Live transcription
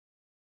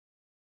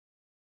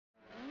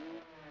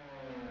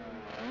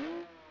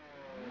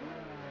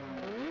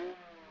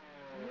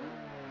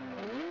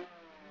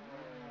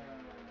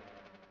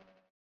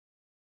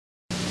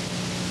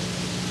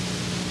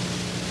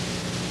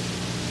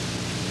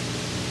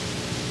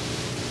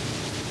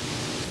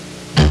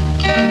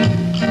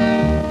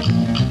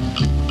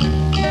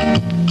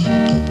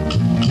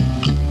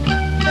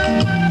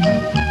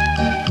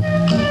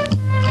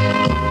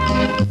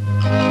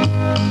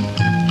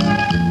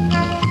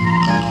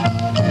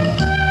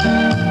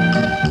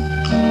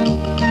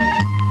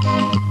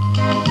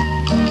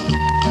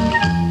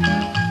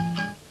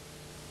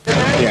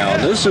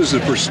This is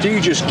a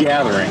prestigious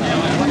gathering. You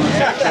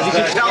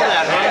can tell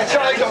that, man.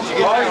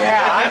 Oh,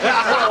 yeah.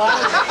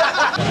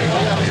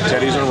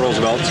 Teddy's and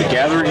Roosevelt. It's a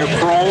gathering of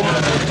chrome,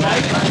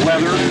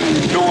 leather,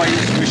 noise,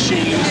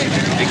 machines,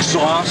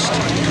 exhaust,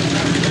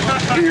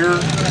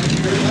 beer.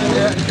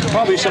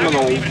 Probably some of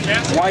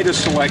the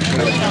widest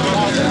selection of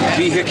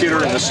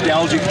vehicular and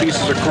nostalgic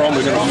pieces of chrome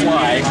are going to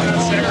fly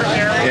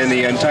in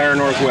the entire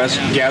Northwest.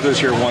 Gathers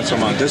here once a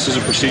month. This is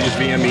a prestigious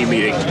VME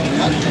meeting.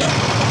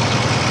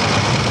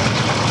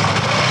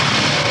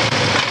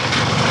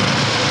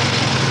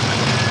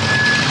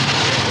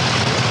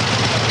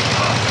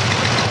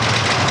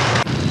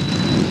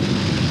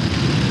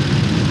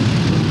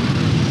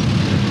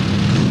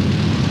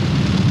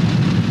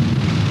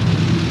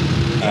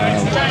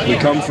 We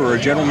come for a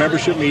general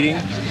membership meeting.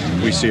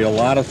 We see a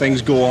lot of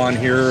things go on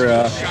here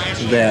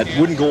that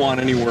wouldn't go on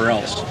anywhere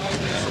else.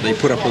 They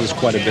put up with us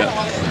quite a bit.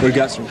 We've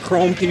got some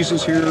chrome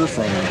pieces here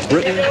from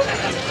Britain,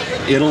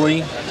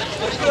 Italy,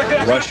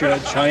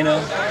 Russia,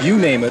 China, you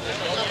name it.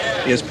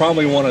 It's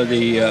probably one of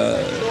the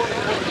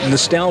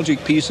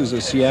nostalgic pieces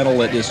of Seattle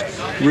that is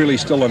really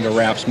still under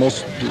wraps.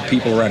 Most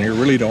people around here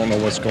really don't know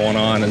what's going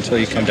on until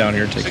you come down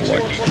here and take a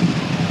look.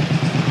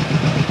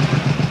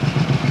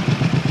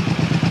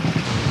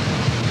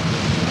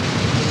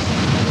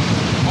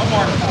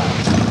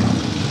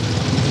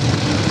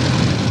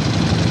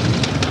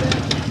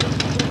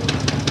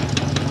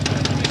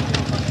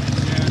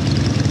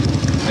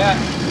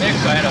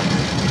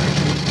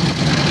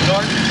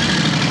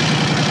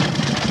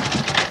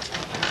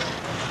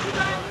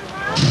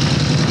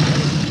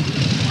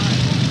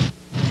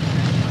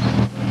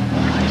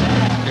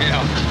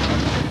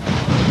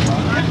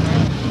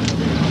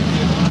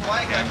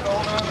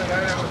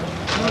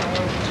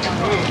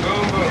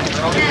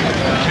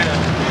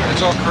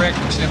 It's all correct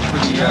except for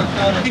the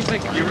He's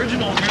like the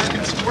original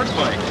American sports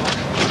bike.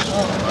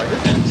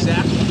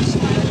 Exactly.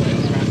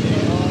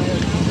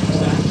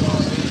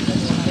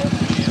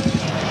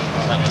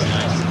 That was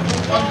nice.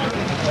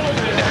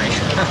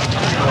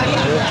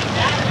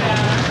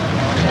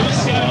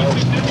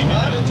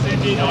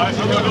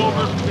 I'm going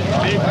over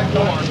big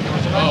door.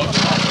 Oh.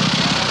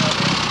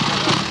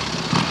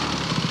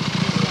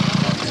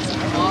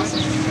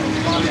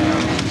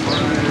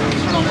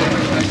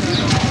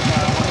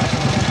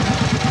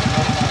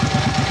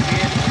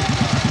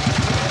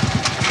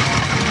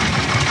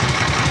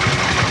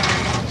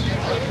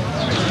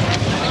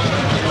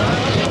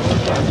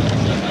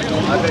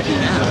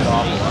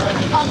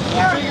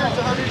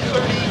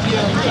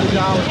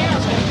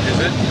 Is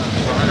it?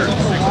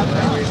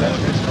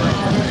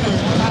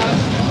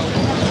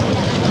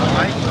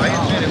 I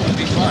admit it would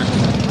be fun.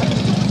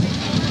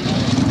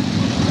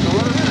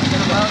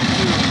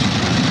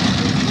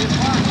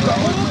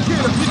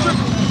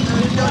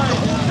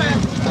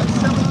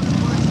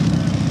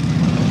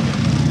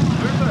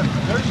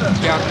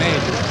 Scout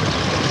made.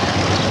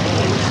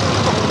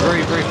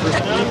 Very, very first.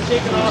 I'm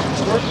taking off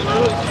work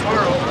early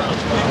tomorrow.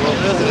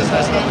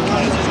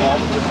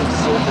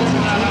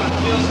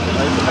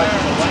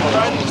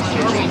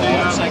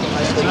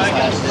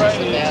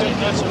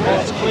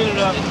 Let's clean it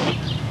up.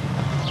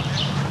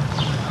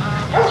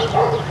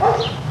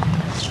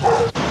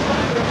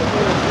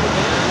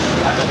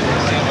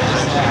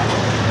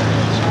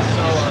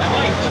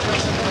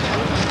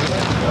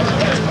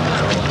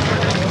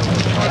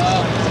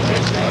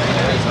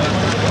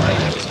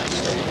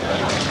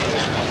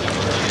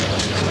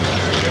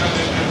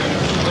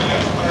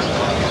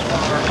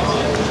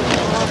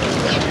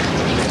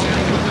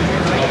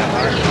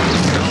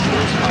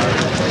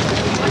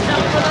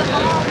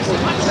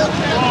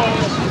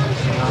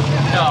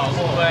 No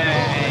way.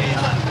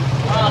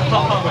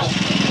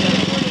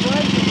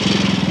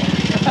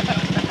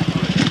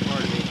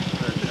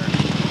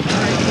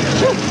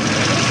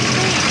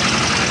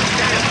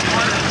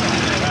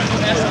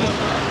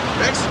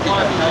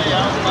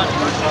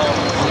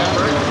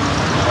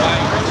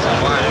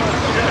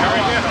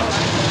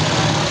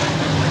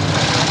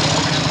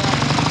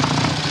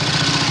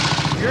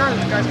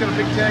 This guy's got a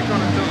big tank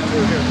on it too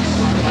here.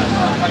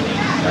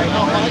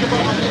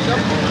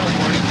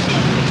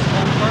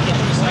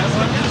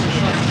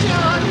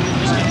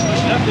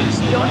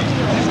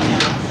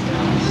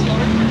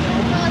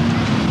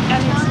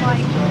 And it's like,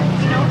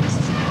 you know, this is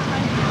the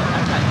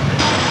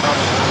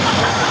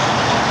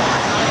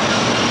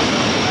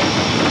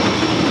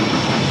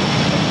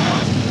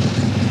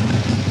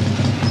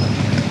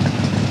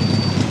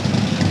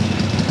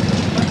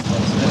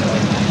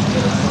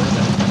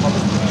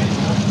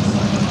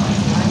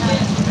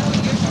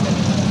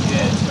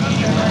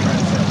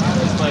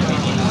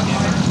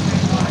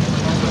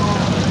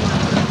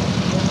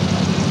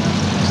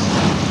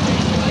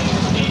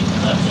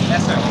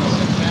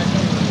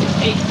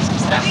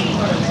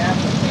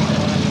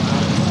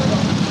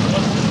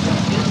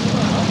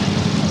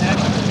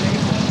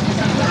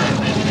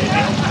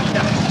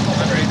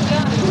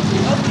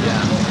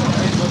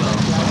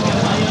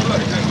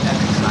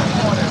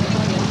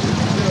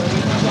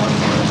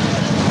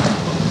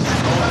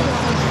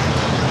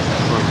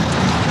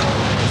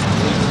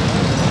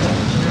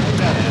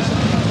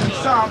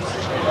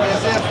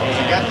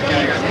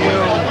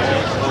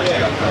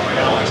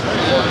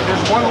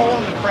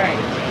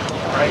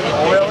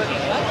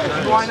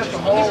line up the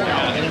hole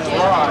in the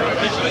garage.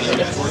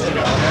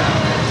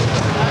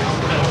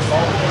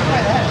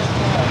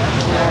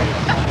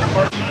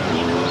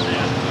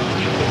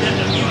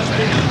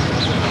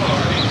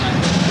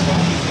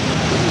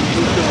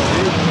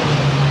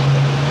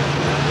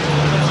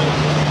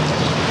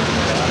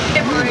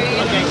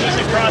 Okay, he's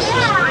across the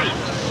street.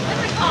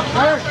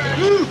 Alright,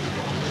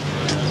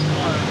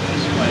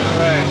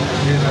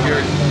 here's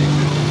Gary.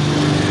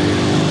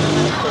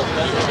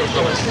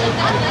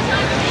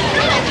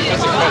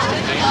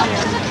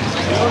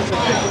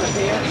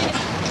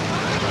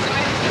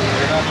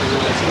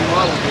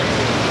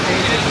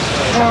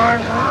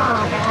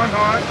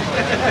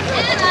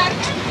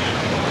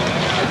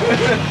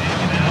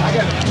 I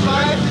got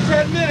 5 to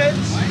 10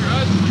 minutes.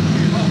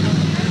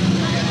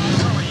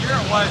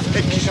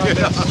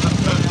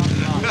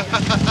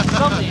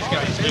 Some of these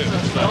guys do.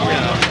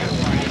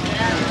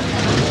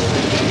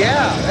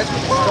 Yeah, that's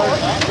what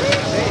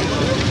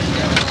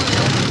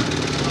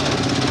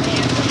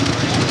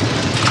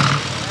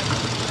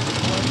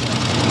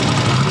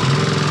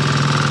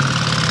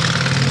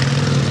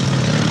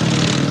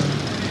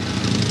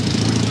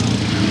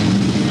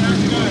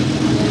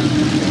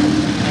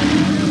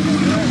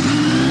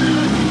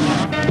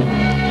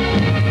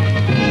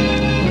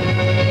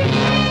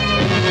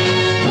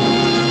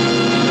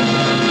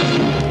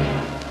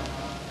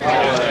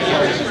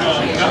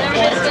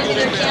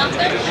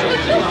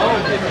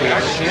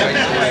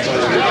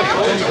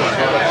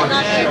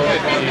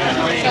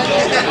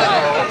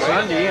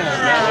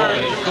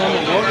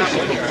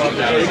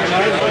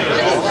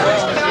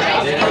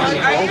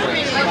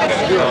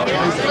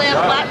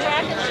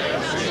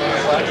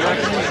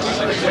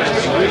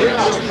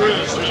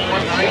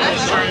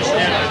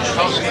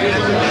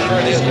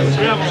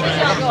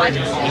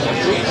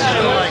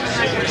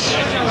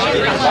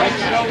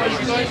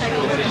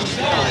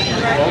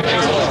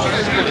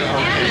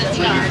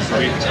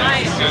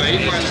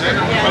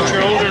Once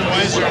you're older and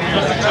wiser, you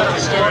have to tell the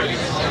story.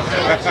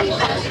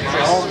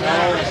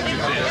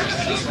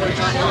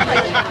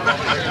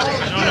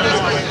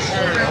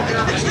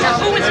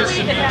 Who was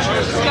we that had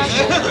this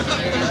discussion?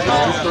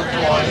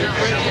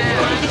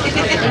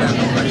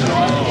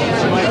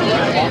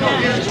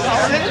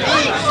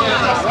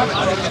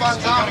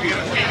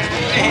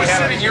 He's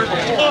sitting here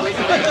before.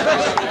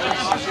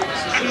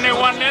 Isn't there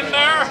one in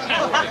there?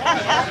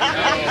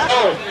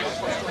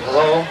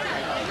 Hello.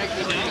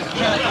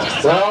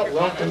 Well,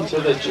 welcome to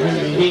the June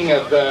meeting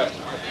of the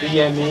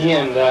VME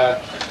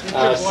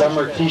and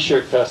Summer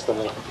T-Shirt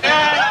Festival.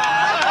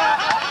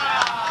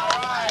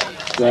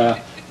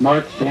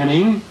 Mark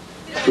Fanning,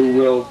 who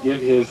will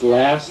give his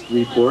last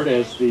report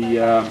as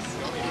the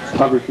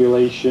Public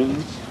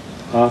Relations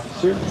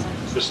Officer.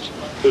 Just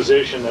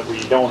position that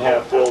we don't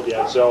have filled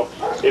yet. So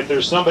if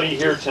there's somebody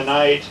here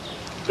tonight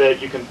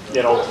that you can,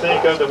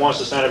 think of that wants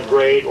to sign up,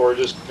 great, or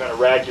just kind of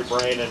rack your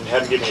brain and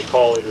have them give me a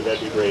call later, that'd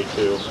be great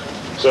too.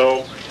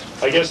 So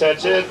I guess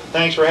that's it.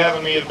 Thanks for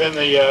having me. I've been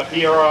the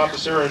PR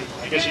officer, and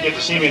I guess you get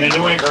to see me in a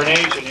new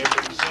incarnation here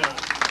pretty soon.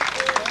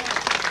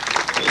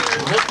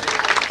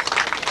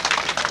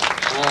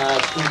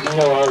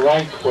 Our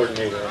ride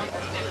coordinator.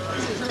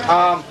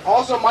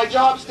 Also, my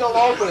job's still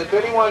open. If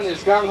anyone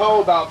is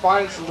gung-ho about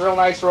finding some real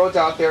nice roads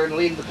out there and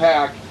leading the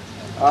pack,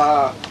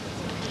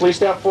 please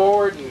step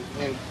forward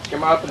and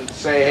come up and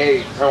say,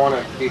 hey, I want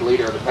to be the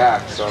leader of the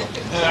pack. So,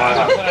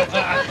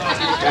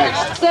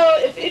 thanks. So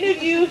if any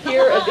of you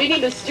hear of any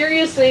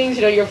mysterious things,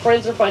 your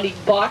friends are finding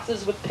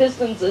boxes with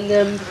pistons in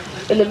them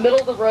in the middle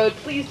of the road,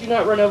 please do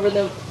not run over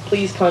them.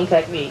 Please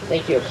contact me.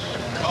 Thank you.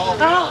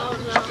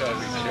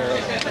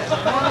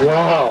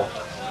 Wow.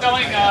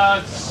 Selling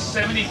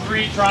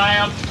 73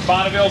 Triumph,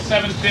 Bonneville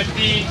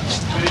 750.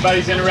 If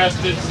anybody's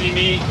interested, see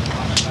me.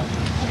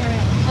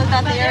 What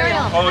about the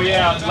aerial? Oh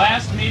yeah,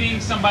 last meeting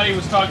somebody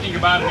was talking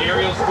about an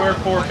aerial square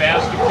 4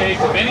 basket case.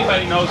 If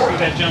anybody knows who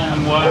that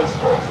gentleman was,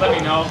 let me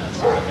know.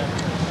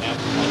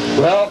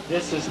 Well,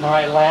 this is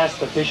my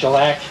last official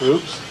act,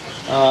 troops.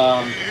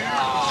 When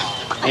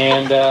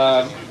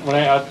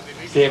I'll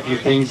say a few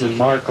things and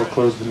Mark will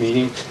close the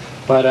meeting.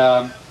 But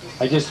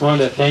I just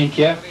wanted to thank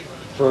you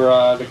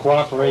for the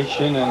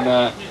cooperation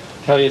and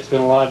tell you it's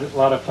been a lot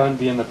of fun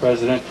being the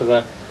president for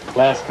the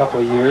last couple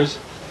of years.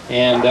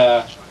 And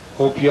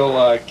hope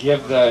you'll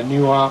give the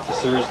new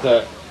officers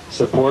the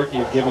support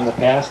you've given the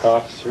past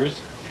officers.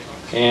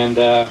 And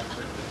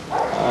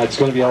it's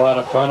going to be a lot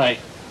of fun. I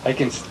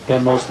can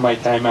spend most of my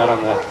time out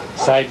on the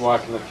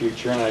sidewalk in the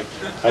future, and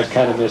I've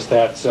kind of missed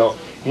that. So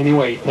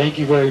anyway, thank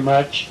you very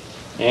much,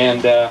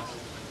 and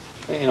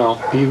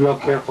be real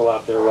careful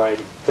out there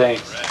riding.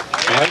 Thanks.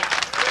 All right?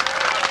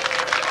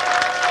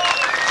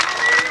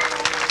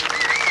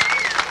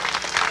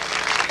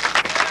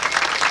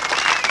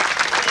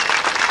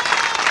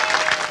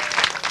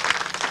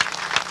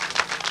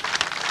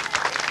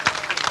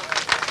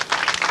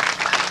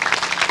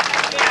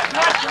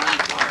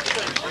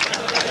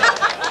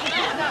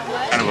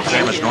 Kind of a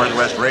famous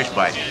Northwest race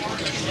bike.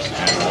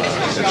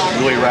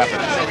 Really rapid.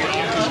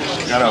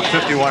 Got a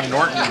 51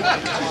 Norton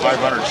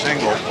 500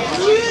 single.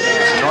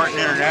 Norton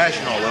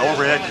International, the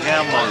overhead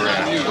cam motor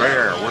in it.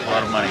 Rare, worth a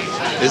lot of money.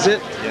 Is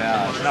it?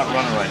 Yeah, it's not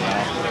running right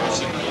now.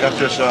 Got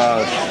this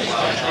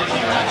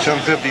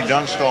 750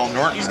 Dunstall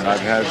Norton that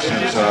I've had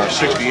since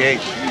 '68.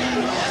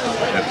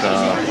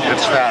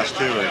 It's fast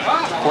too.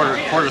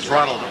 Quarter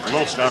throttle,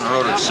 lowest down the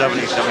road at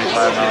 70, 75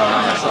 miles an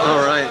hour.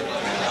 All right.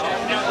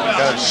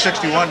 Got a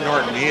 61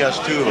 Norton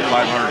ES2, a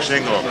 500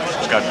 single.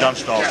 It's got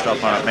Dunstall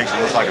stuff on it. Makes it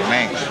look like a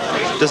Manx.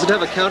 Does it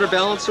have a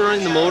counterbalancer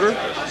in the motor?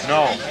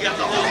 No.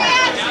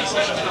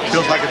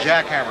 Feels like a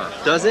jackhammer.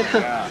 Does it?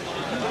 Yeah.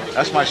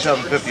 That's my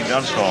 750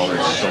 Dunstall.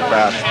 It's so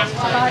fast.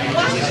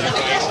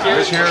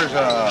 This here is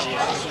a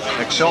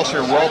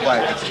Excelsior well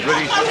bike. It's a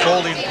British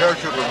folding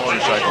paratrooper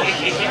motorcycle.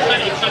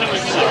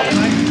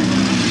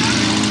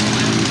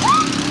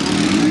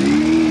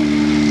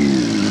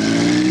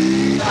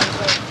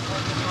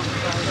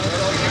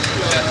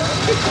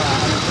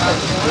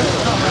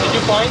 Did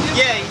you find it?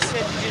 Yeah, he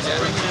said you just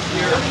bring it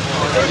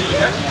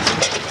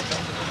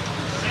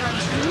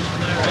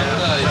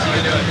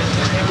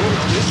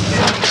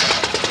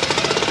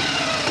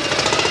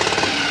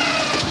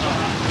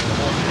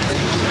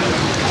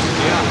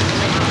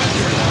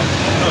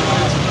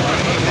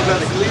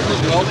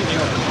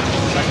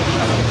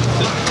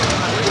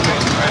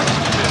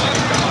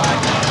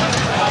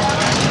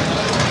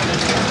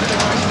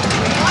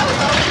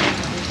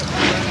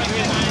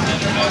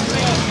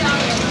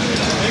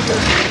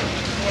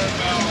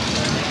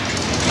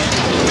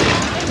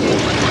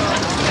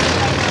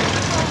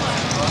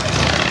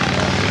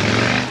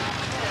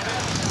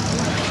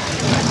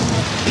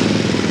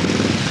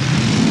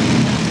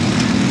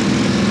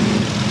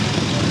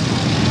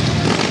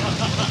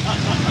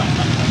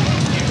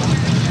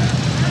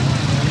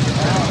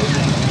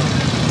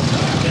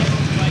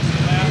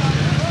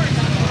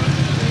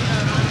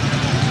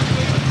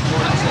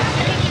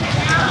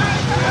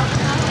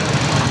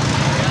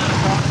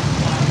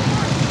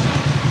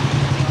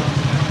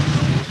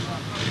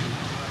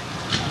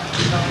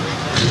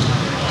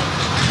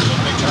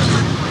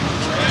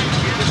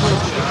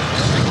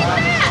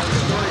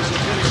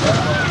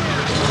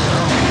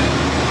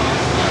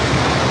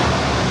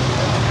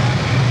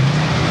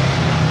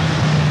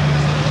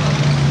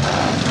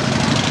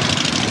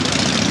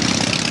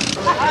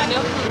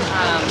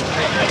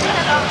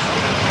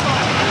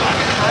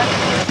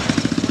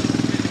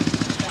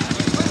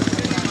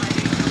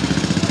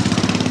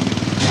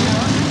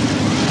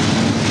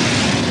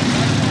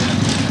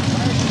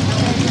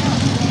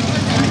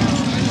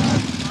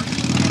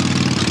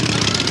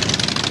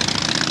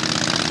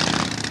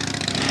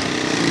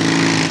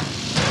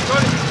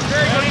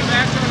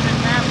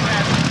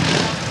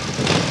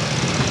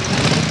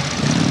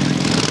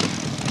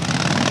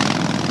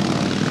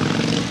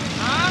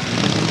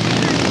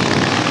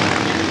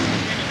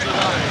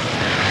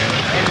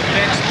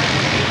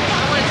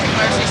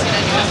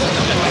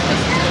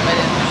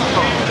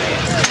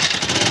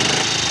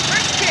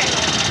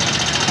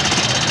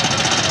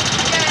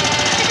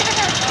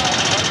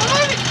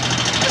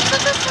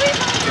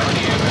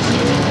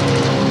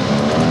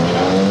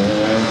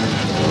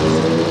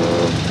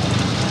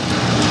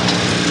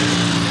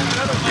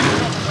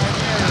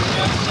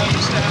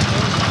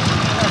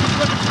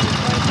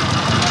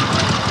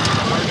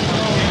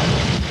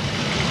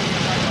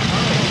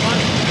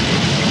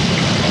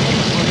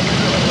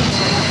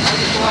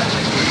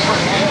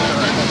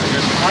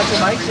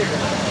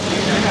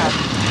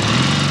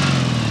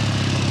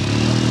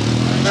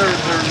They're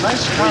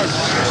nice cars.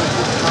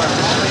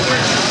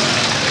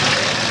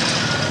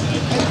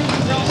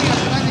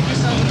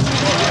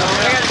 I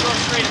gotta go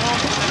straight home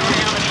because I don't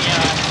have any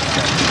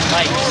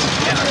lights.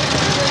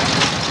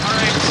 Yeah. All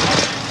right.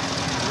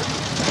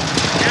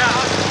 Yeah.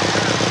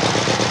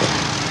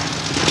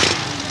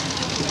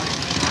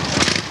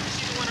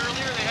 See the one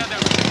earlier? They had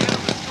that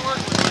restored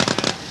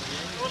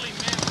with totally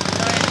mint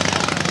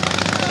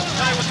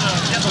guy with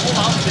the whole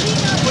outfit.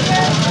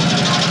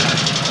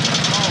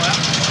 Oh,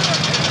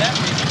 that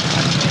reason.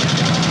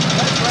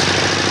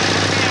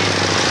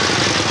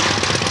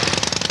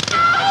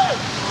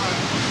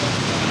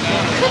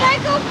 Could I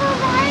go for a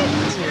ride?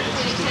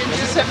 Is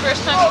this the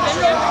first time you've been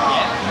here? I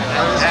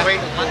was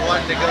waiting for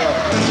one to go.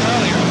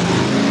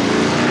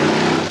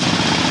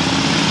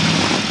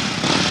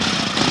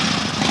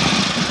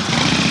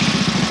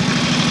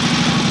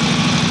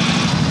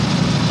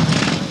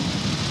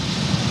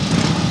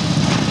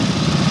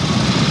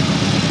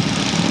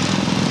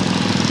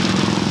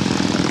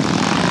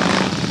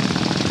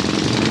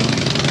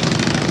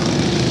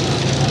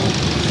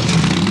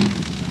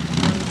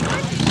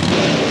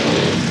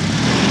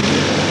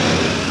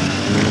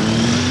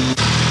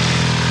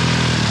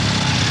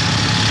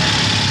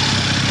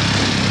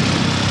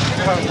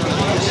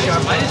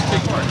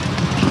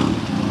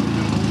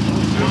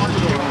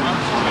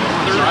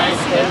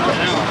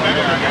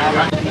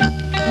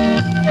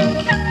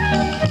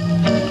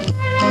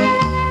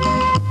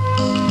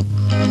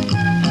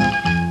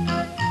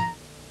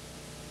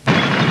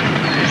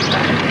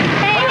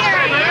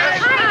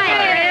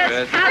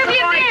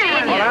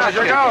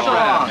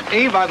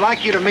 Eve, I'd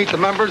like you to meet the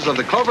members of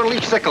the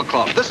Cloverleaf Sickle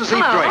Club. This is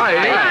Eve Drake.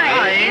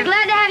 Hi.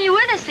 Glad to have you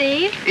with us,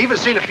 Eve. Eve has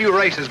seen a few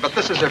races, but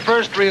this is her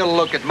first real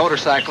look at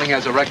motorcycling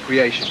as a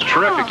recreation.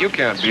 Terrific. You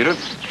can't beat it.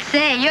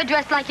 Say, you're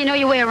dressed like you know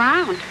your way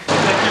around. I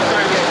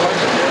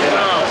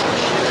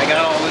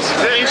got all this.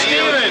 Hey,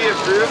 Steven! You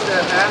approved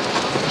that hat?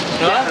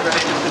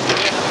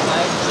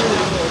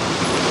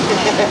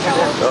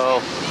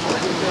 Oh.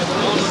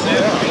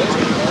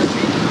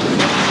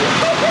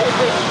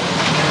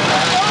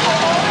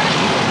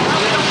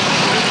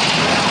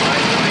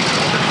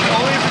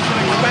 Only if it's an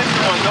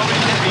expensive one. Nobody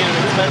can be an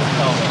expensive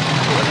one.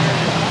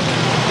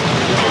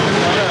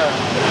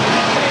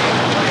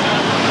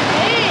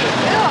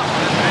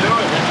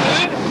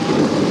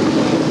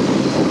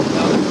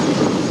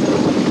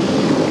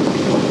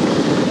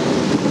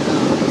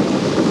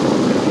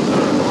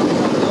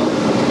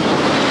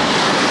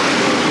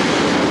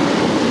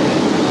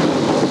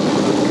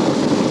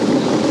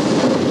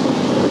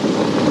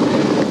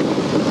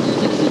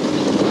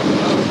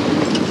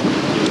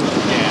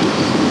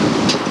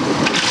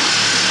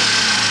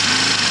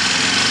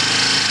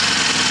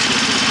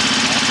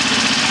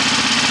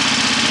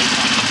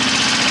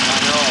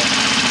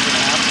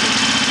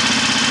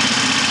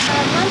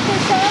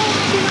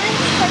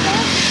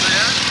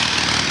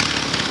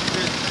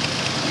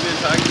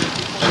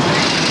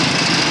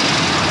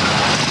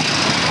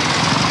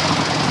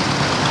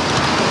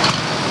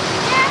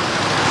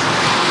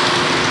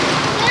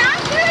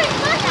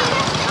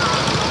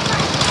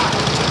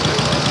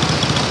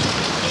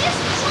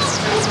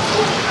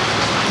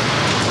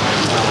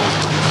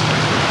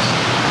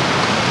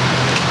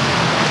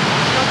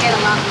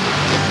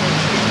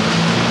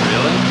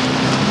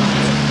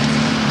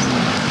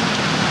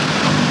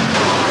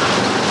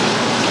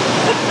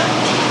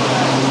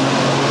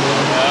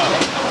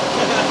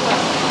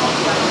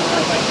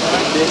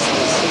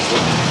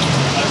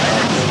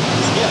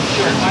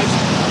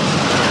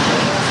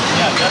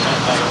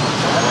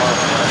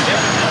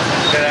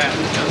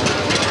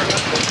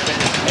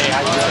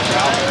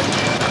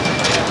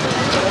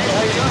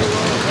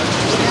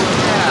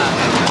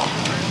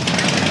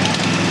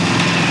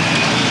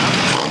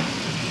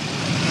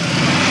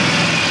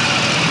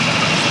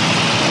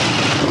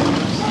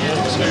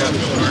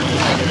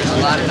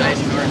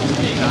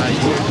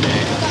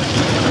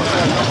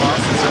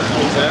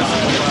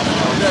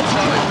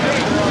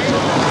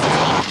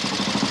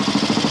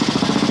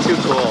 Too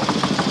cool.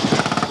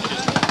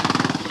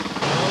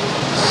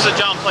 This is a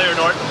John Player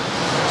Norton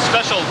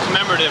special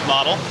commemorative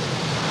model.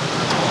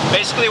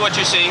 Basically what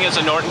you're seeing is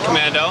a Norton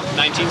Commando,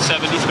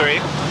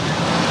 1973.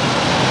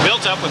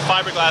 Built up with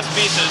fiberglass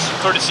pieces,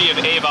 courtesy of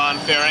Avon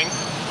fairing.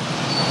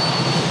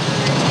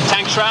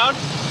 Tank shroud,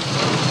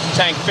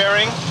 tank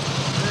fairing,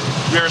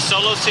 rear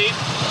solo seat,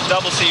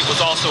 double seat was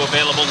also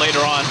available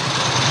later on.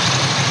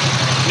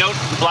 Note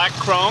black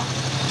chrome,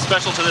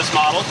 special to this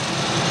model.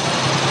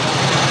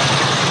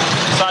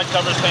 Side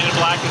covers painted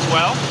black as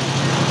well.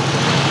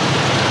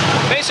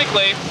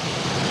 Basically,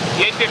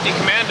 the 850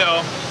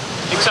 Commando,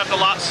 except a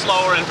lot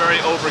slower and very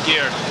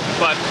overgeared,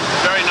 but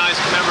very nice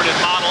commemorative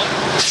model.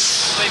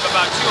 I believe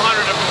about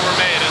 200 of them were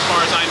made, as far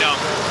as I know.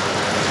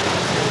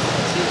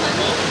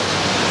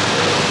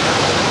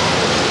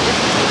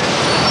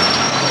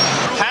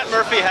 Pat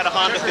Murphy had a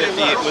Honda 50.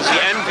 It was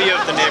the envy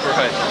of the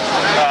neighborhood.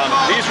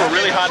 These were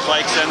really hot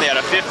bikes then. They had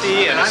a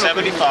 50 and a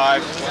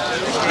 75,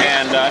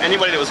 and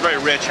anybody that was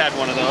very rich had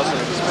one of those, and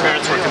his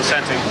parents were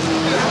consenting.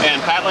 And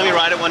Pat let me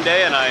ride it one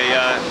day, and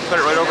I put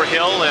it right over a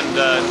hill and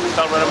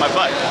fell right on my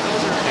butt.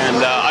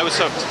 And I was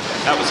hooked.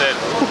 That was it.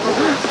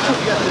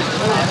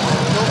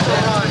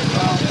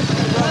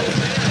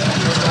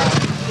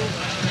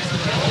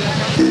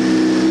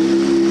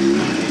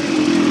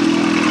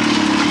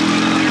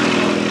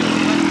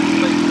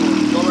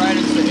 Go right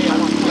and say, hey, I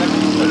want to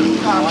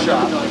top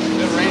shot.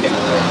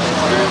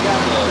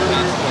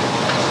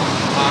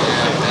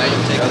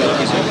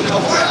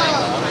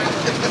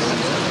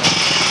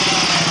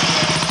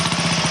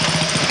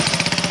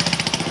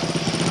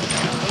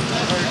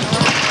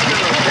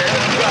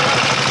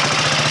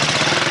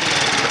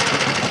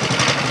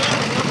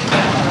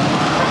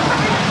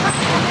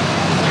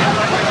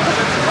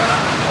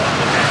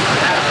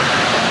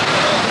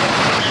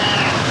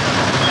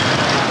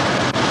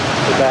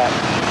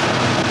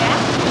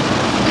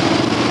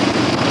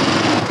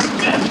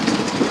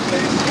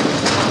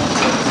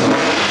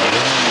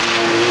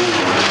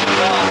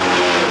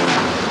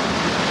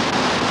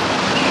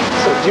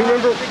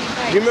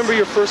 Do you remember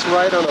your first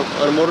ride on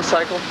a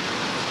motorcycle?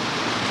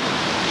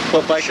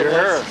 What bike it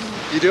was?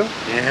 You do?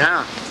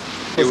 Yeah.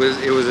 It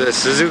was a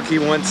Suzuki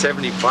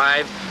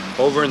 175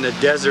 over in the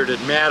desert at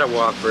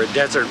Mattawa for a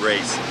desert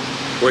race,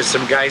 where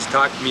some guys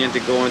talked me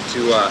into going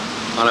to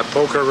on a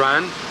poker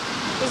run.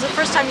 Was it the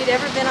first time you'd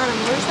ever been on a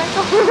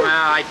motorcycle?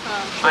 Well,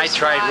 I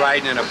tried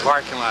riding in a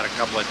parking lot a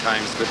couple of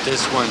times, but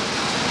this one,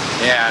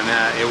 yeah, and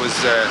it was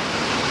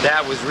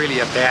that was really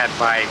a bad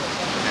bike,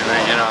 and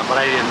but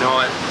I didn't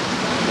know it.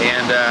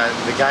 And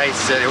the guy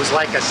said it was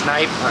like a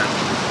snipe hunt.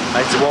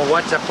 I said, well,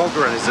 what's a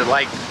poker run? Is it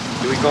like,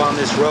 do we go on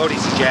this road? He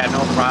said, yeah,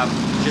 no problem.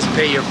 just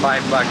pay your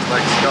 $5,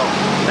 let's go.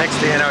 Next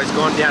thing I was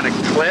going down a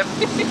cliff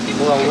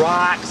full of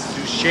rocks,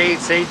 through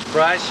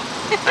sagebrush.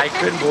 I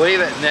couldn't believe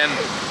it. And then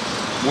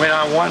went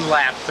on one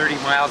lap, 30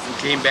 miles, and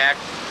came back.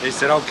 They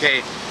said,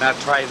 okay, now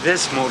try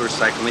this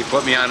motorcycle. And they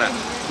put me on a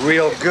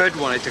real good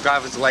one. I took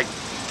off. It was like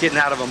getting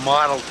out of a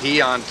Model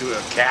T onto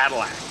a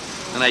Cadillac.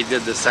 And I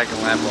did the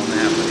second lap on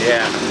that. But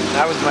yeah,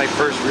 that was my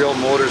first real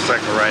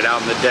motorcycle ride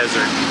out in the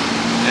desert.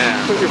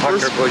 Yeah,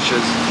 pucker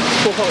bushes.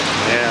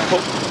 Yeah.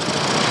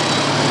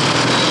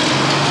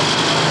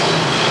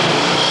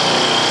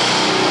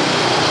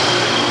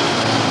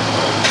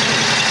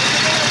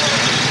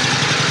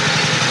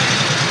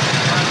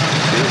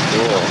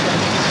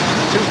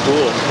 Too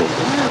cool.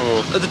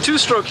 The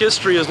two-stroke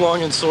history is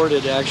long and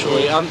sordid,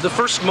 actually. The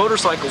first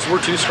motorcycles were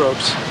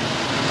two-strokes.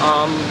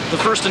 The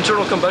first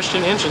internal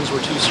combustion engines were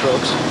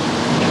two-strokes.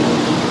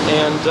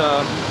 And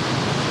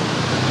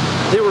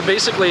they were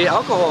basically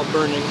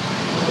alcohol-burning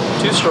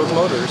two-stroke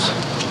motors.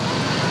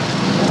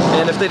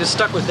 And if they'd have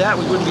stuck with that,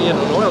 we wouldn't be in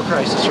an oil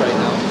crisis right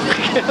now.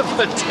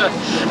 But, you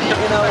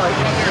know, like,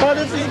 oh,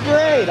 this is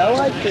great. I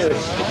like this.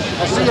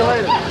 I'll see you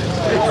later.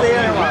 See you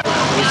anyway.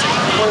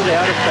 What are they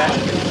out of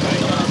factory?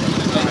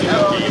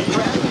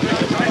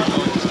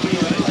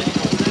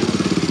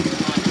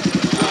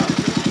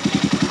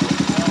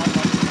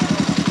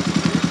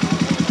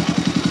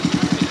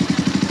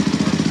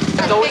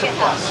 Those are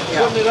plus.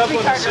 Putting it up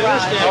on the center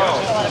stand.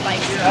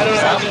 I don't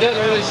know. There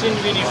doesn't really seem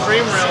to be any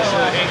frame rails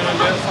hanging on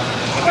there.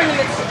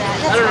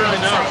 I don't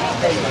really know.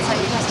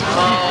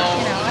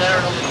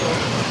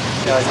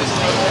 Yeah, I just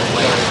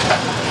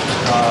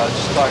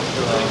talked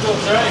to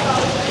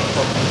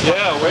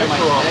yeah, way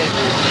cool.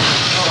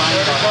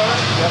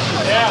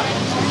 Yeah.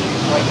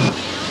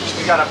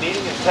 We got a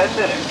meeting in 10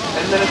 minutes.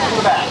 10 minutes from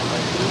the back.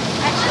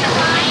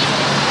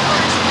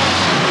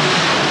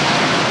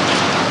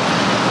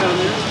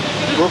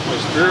 Broke my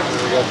spirit when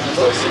we got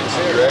 2x6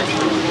 here.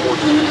 Actually, it was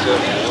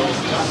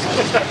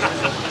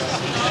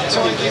 4.71. So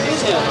we get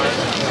easy on it.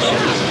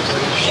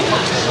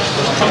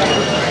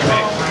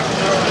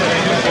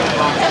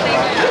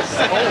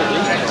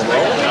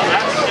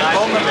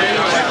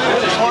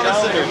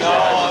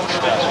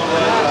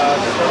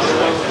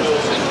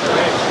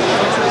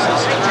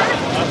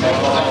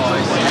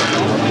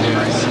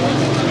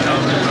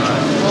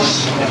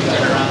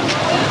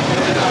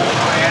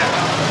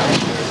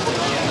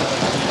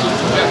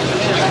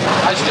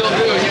 I still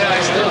do, yeah,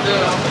 I still do.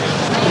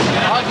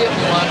 I'll give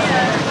you one.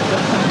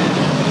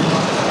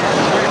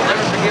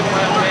 Never forget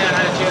when I had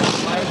a chance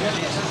to buy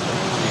these.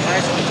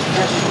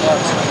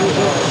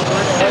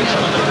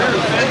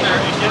 Fender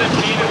and get it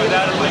painted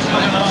without it like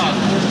coming off.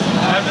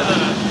 After the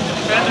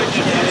fender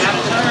gets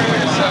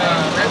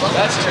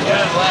that's too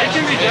bad. It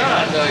can be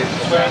done.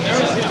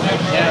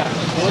 Yeah.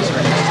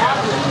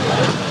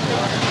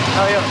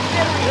 How are you?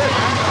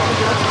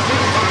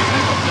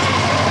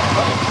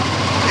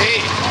 Hey.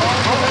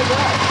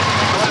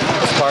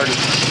 It's party.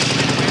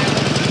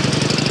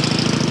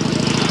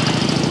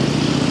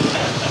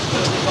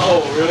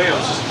 Oh, really? I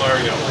was just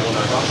Mario.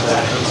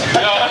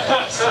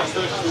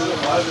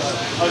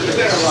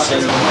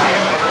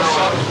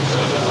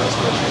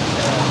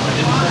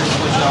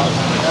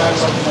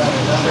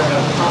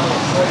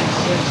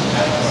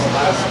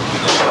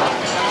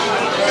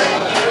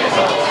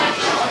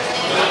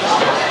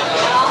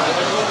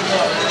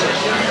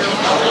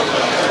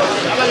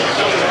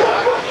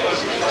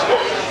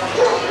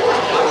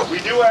 We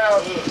do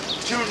have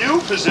two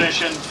new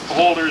position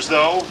holders,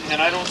 though,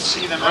 and I don't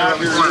see them out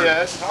here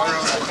yet.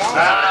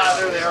 Ah,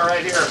 there they are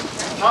right here.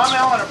 Tom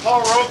Allen and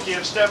Paul Roque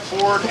have stepped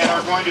forward and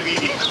are going to be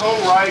the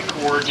co-ride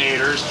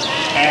coordinators,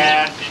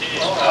 and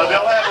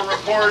they'll have a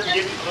report and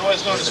give you,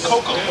 otherwise known as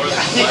Coco. In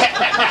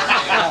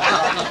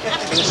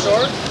the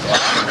store?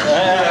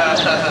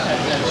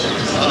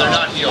 Oh, they're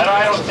not healed. And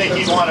I don't think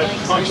he'd want to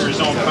puncture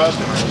his own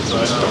customers.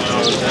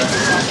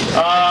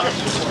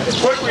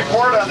 Quick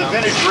report on the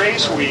Vintage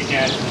Race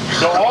Weekend.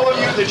 So all of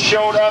you that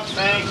showed up,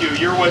 thank you.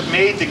 You're what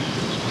made the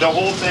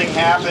whole thing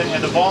happen,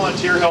 and the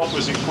volunteer help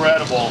was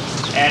incredible.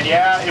 And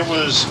yeah, it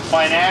was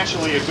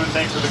financially a good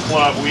thing for the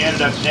club. We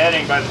ended up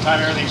netting, by the time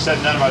everything's said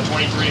and done, about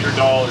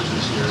 $2,300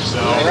 this year. So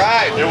all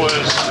right. It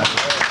was.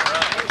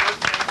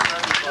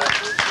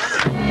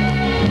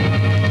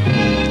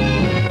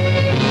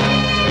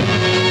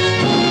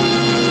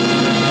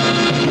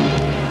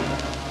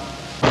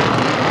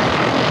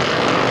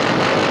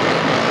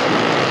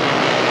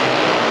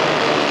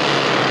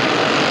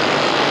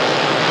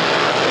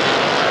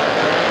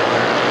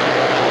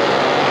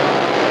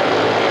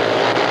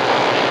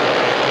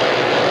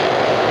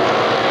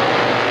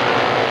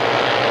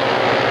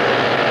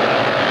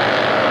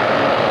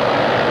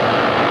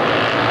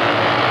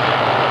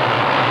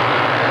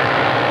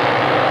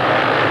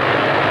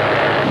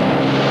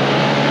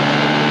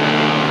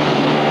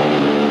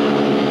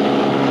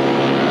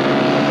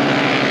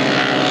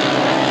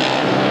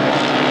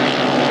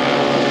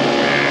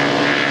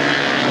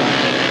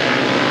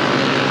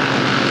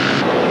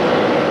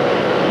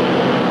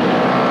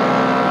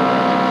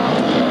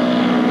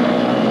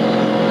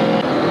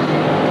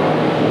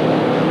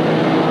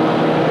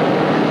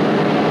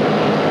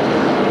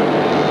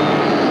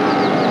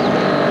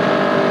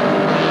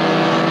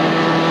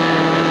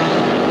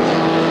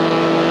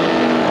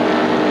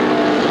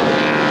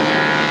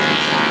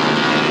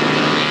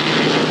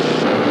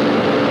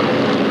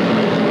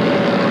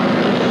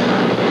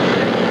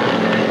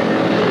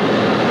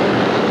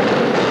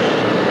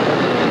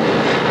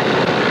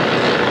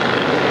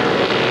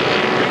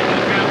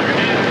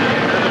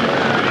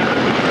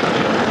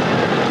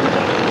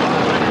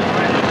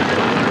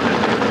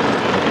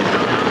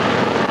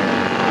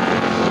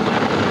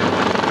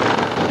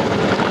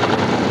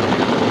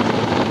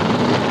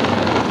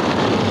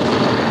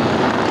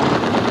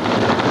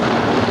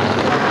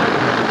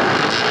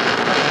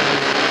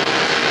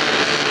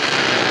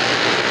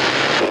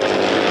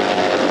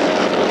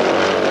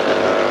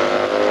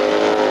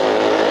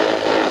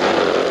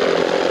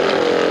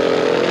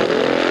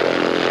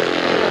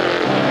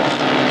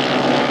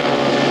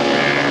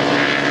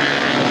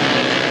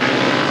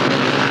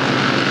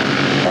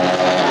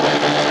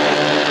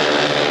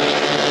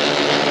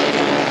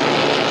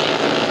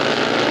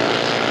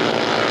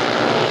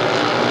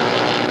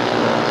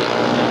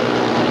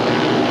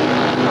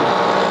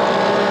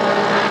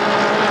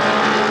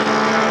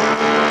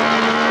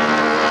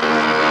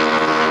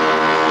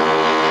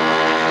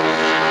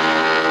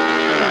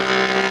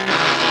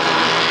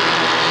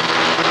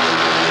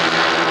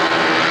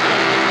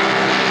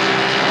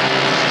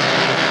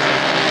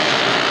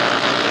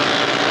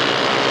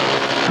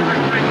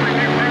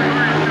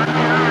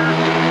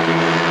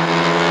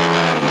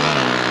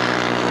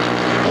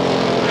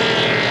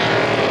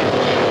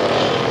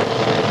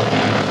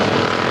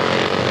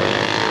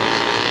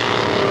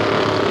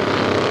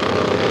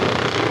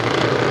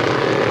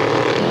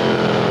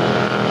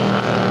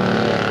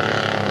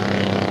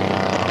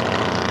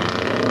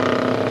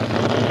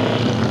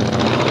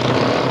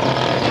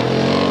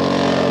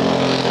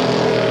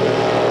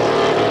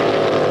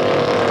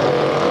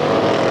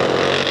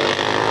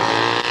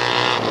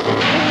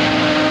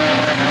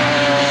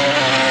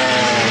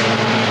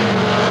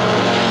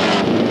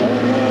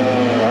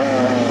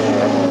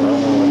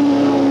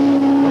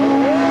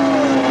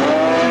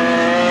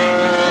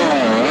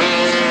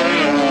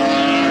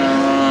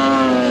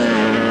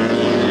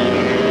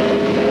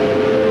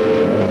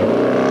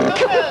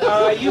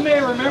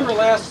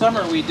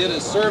 summer we did a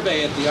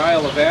survey at the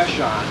Isle of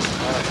Vashon,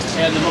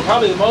 and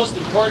probably the most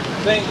important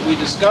thing that we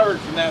discovered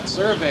from that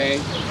survey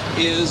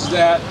is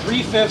that at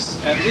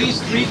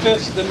least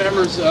 3/5 of the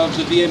members of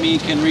the VME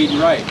can read and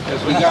write,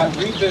 because we got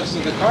 3/5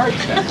 of the cards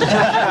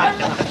back.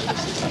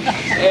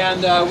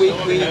 And we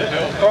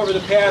over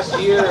the past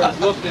year, have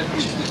looked at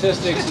the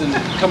statistics and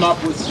come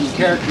up with some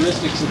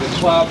characteristics of the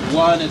club.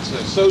 One, it's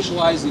a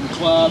socializing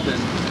club, and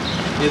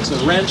it's a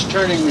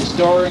wrench-turning,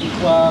 restoring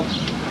club.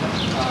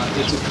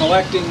 It's a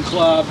collecting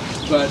club,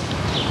 but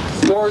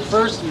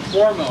first and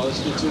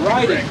foremost, it's a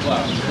writing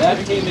club.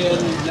 That came in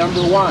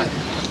 #1.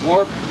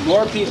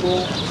 More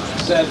people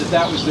said that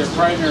that was their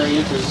primary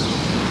interest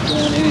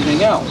than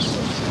anything else.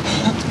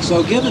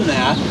 So given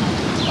that,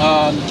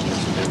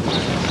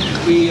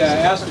 we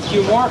asked a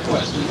few more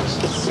questions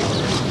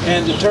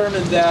and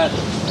determined that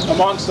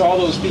amongst all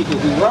those people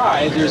who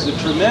ride, there's a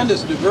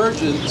tremendous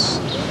divergence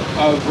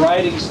of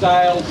riding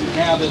styles and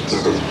habits.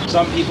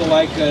 Some people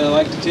like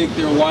to take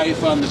their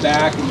wife on the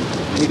back and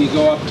maybe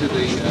go up to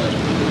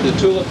the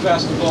Tulip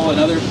Festival, and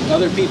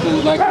other people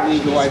would like to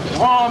leave the wife at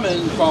home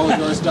and follow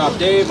Doorstop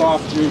Dave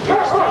off through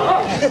Kingston.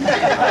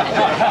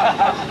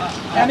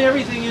 And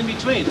everything in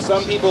between.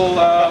 Some people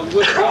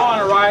would go on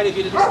a ride if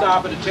you didn't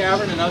stop at a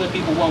tavern, and other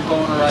people won't go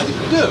on a ride if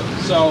you do.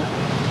 So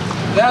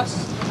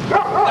that's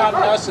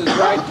gotten us as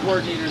ride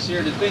coordinators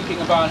here to thinking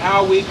about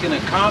how we can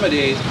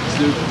accommodate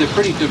the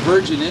pretty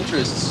divergent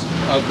interests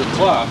of the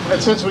club.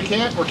 And since we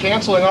can't, we're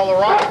canceling all the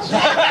rides.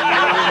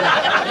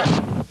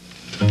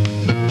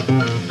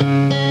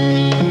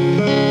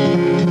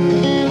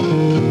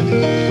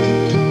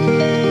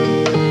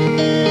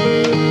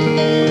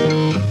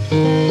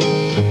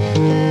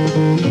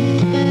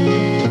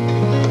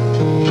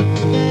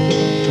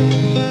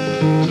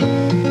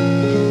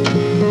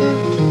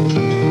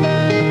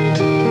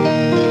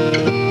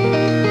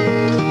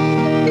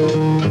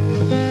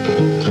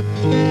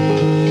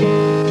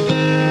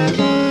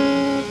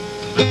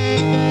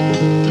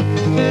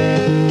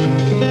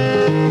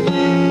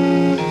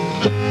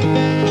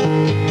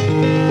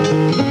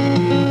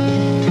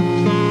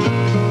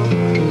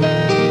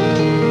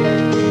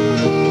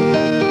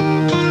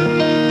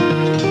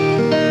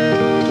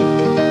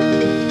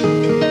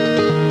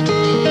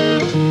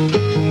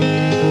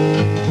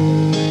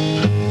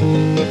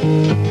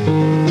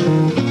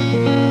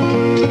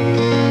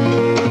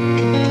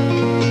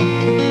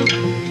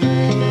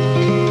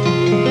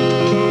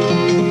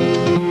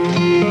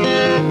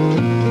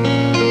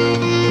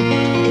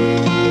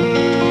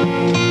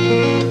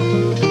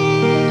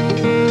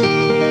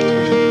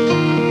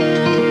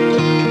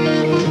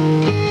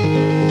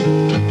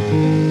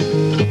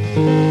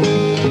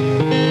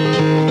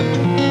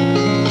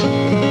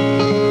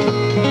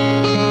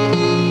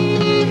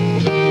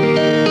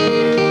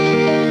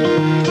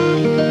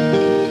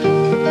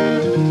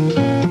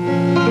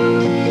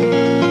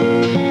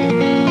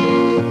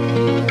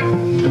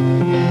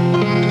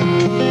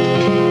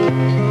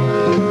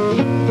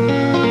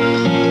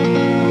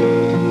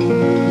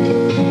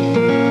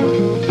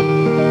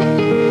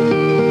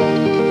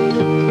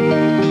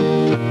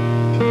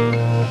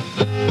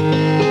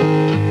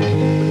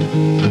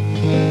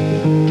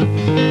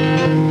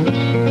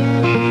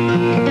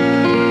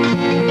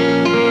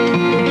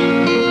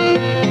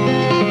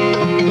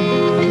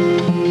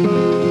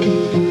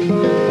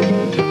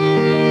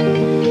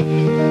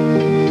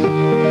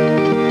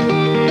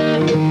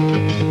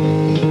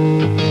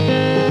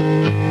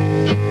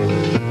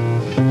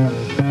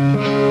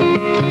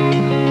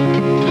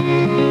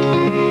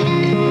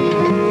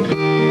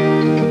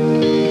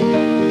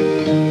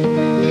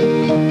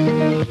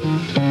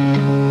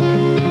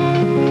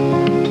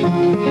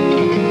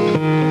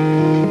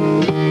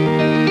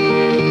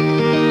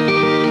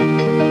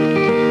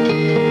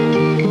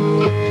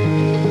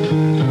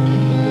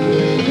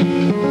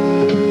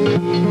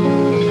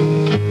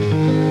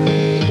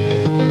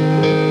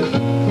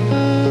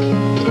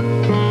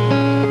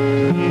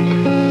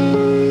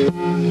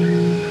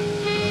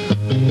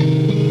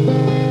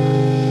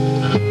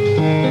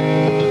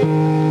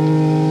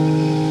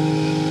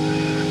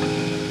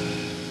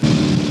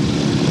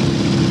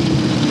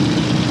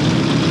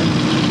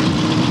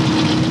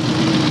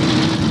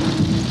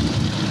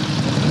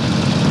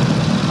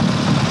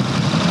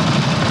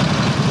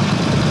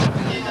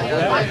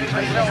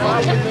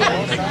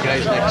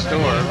 guys next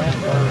door.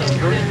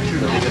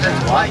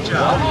 My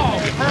job.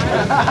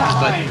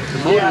 But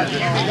the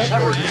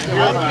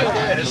motor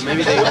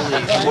maybe they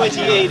only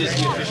 28 is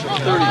the official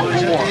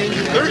 34.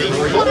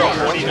 34?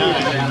 29.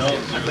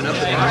 I've been up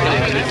there.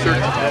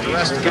 The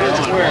rest of the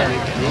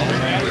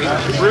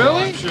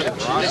Really?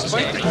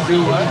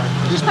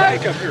 Just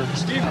back up here,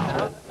 Steve.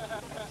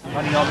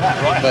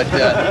 But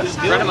a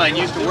friend of mine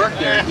used to work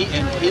there, and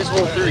his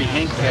whole theory,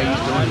 Hank, I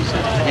used to know, he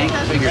said, Hank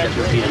figured it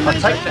would be I'll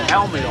take the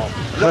helmet off.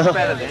 Look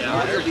better than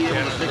I'll never be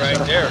able to fix right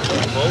there.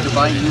 To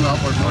buy new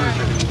outboard motors.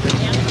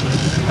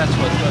 That's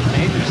what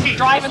major. He's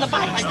driving the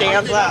bike.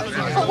 Stands up.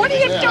 What are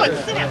you doing?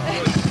 Sit down.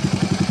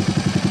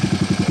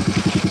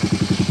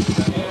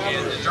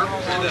 The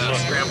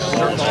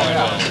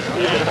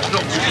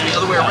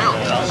other way around.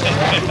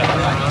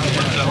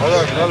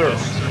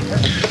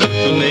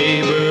 The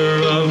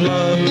labor of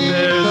love,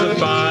 there's a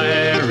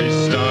fiery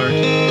start.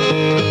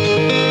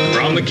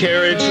 From the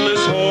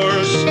carriageless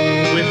horse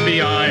with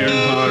the iron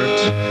heart.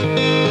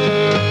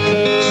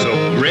 So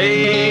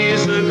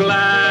raise the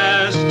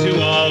glass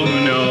to all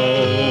who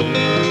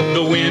know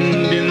the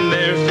wind in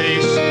their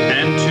face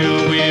and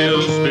 2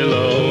 wheels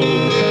below.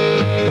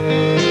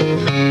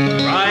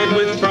 Ride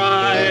with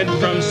pride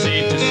from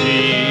sea to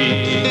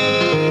sea.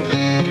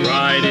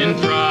 Ride in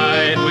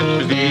pride with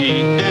the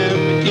VME.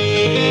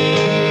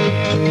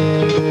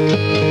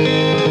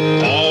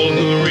 All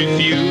who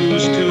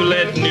refuse to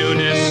let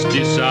newness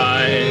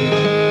decide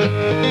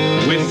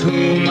with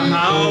whom,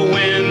 how,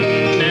 when,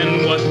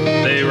 and what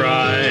they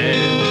ride.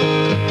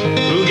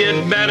 Who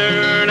get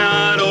better,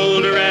 not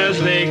older, as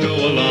they go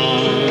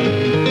along.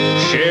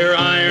 Share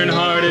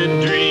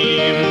iron-hearted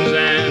dreams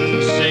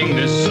and sing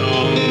this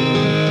song.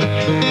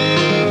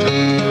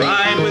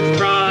 Ride with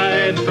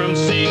pride from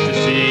sea to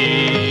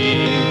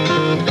sea.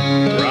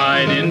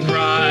 Ride in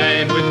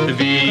pride with the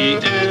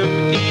VME.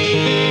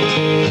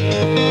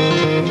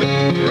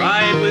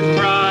 Ride with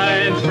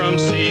pride from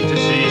sea to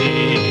sea.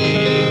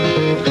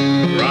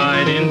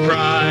 Ride in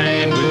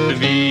pride with the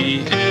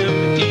VME.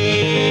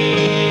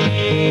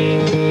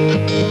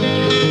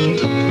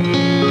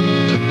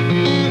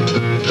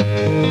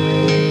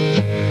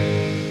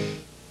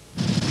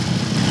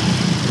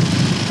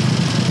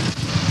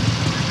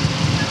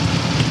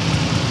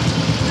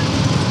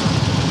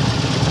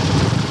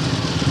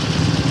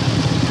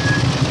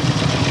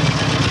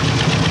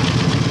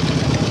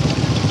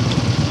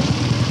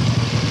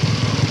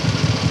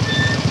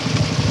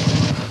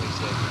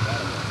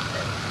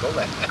 Go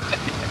left.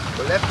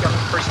 Go left, young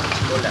person.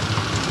 Go left.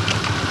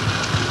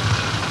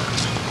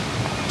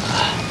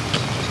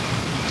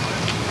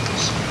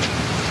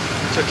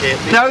 It's okay.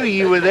 No,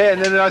 you were there,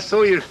 and then I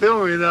saw you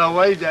filming, and then I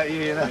waved at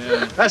you. You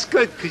know, that's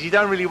good because you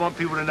don't really want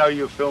people to know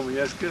you're filming.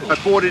 That's good. I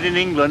bought it in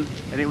England,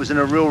 and it was in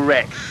a real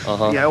wreck.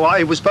 You know,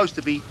 it was supposed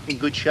to be in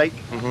good shape,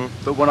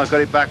 but when I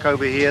got it back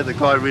over here, the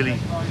guy really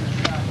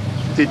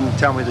didn't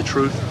tell me the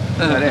truth,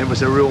 and it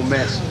was a real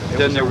mess.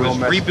 Then there was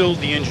rebuild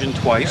the engine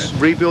twice.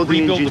 Rebuild the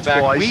engine the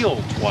back twice.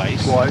 wheel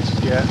twice.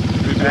 Twice, yeah.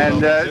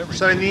 And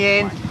so in the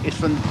end, it's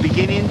from the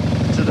beginning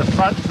to the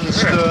front to the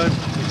stern.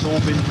 It's all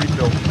been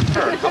rebuilt.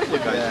 A couple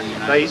of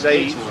guys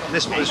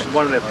This was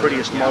one of their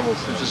prettiest models.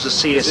 This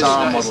is a CSR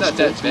model. It's not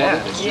that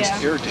bad. It's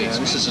just irritating.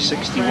 This is a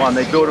 61.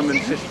 They built them in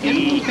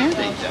 50.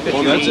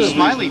 Well, that's a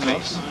smiley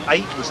face.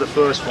 8 was the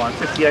first one.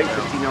 58,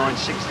 59,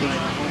 60.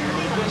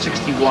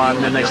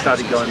 61, then they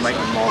started going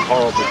making them more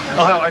horrible.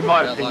 Oh, in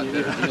my opinion,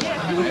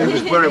 it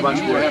was very much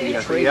work.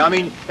 Yeah, I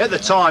mean, at the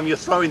time you're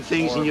throwing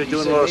things and you're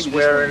doing a lot of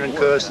swearing and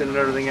cursing and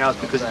everything else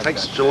because it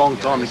takes such a long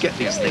time to get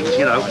these things,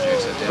 you know.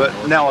 But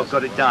now I've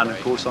got it done. Of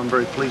course, I'm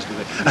very pleased with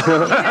it.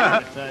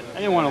 I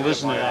didn't want to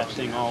listen to that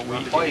thing all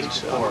week.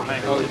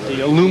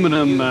 The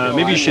aluminum.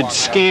 Maybe you should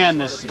scan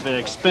this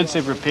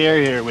expensive repair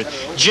here with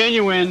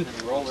genuine.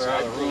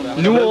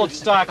 New old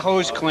stock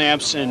hose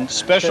clamps and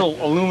special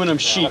aluminum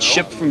sheets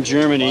shipped from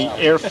Germany,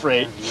 air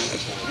freight.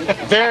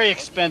 Very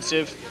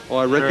expensive. Oh,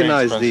 I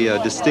recognize the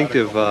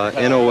distinctive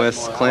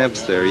NOS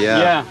clamps there,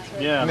 yeah.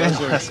 Yeah. Those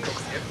are,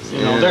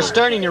 you know, they're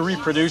starting to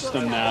reproduce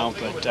them now,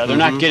 but they're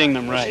not getting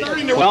them right.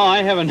 Well,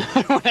 I have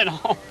another one at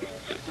home.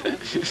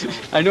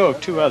 I know of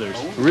 2 others.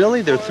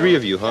 Really? There are 3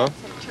 of you, huh?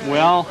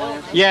 Well,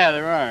 yeah,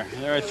 there are.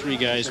 There are 3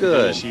 guys with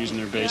Good. NSUs in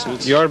their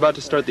basements. You aren't about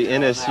to start the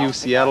NSU,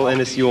 Seattle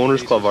NSU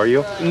Owners Club, are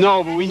you?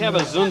 No, but we have a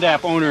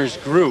Zundap owners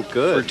group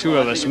for 2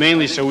 of us,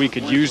 mainly so we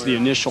could use the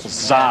initial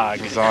ZOG.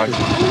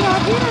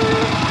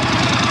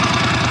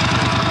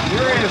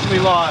 Seriously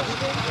lost.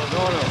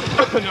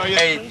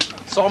 I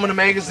saw them in a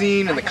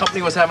magazine, and the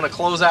company was having a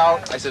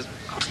closeout. I said,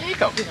 I'll take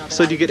them.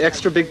 So do you get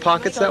extra big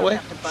pockets that way?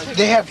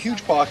 They have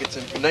huge pockets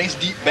and nice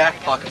deep back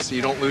pockets so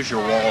you don't lose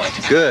your wallet.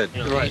 Good.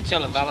 You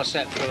tell a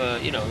Balasset from a,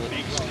 you know,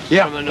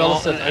 Yeah, from a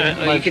Norton.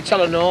 You could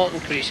tell a Norton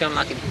because it sounded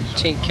like a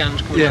tin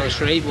cans coming down the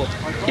street, but,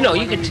 you know,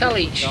 you can tell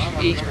each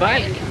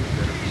bike.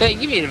 So it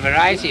gives you a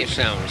variety of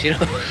sounds, you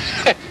know.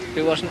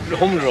 It wasn't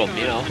humdrum,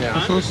 you know. Yeah.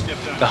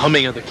 The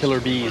humming of the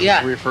killer bees,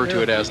 as we refer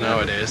to it as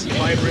nowadays.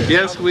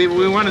 Yes, we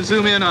want to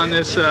zoom in on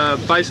this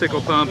bicycle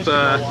pump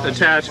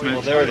attachment.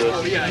 Well, there it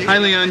is.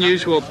 Highly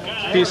unusual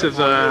piece of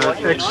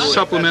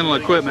supplemental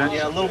equipment.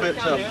 Yeah, a little bit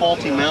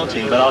faulty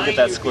mounting, but I'll get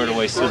that squared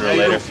away sooner or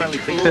later.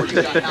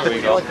 There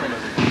we go.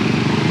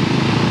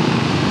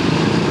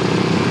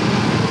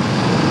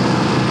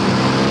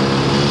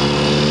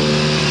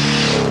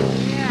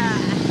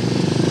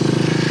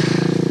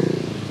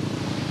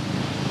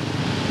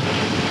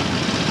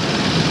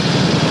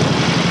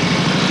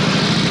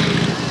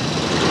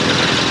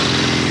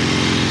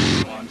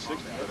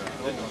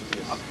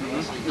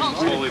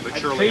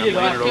 Faded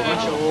off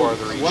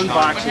one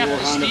box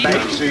on the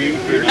back seat.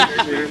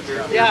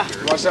 Yeah.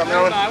 You want something,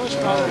 Ellen?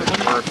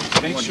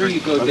 Make sure you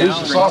go down. These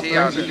are soft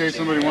things in case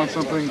somebody wants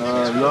something.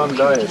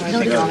 Non-diet.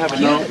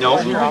 No.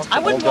 I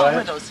wouldn't want one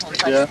of those ones.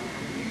 Yeah.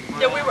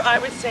 Yeah, I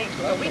was saying,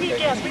 we need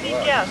gas, and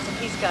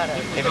he's got it.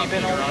 Have you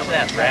been over to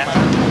that rat?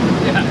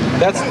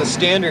 That's the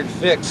standard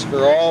fix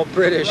for all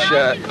British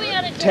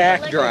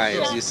tack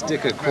drives. You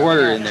stick a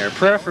quarter in there,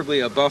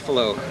 preferably a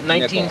buffalo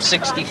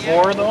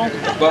 1964 though?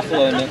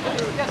 Buffalo nickel.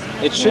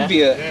 It should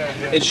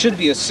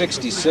be a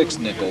 66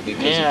 nickel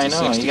because it's a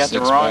 66 you got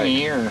the wrong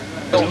year.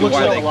 It looks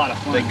like a lot of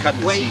fun. They cut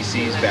the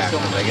CCs back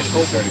because I guess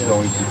they started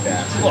going too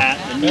fast.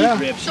 The knee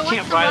grips. You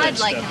can't ride that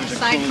stuff. There's a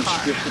cone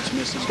strip that's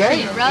missing.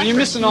 Okay. When you're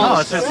missing all No,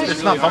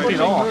 it's not bumpy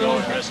at all.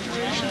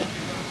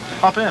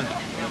 Hop in.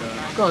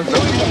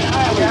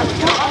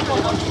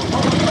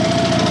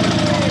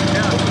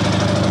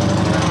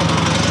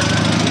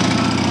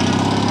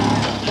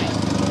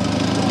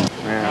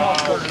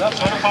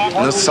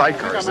 And those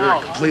sidecars, they're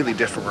a completely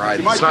different ride.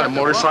 It's not a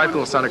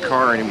motorcycle, it's not a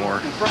car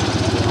anymore.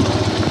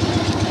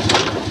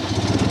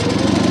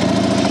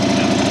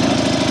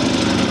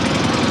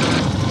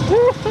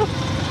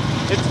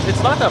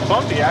 It's not that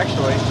bumpy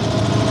actually.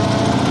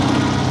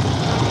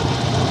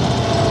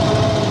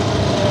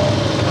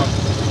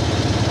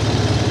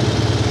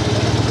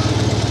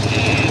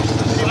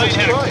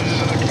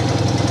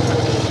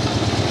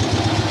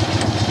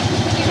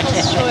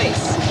 People's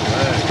choice.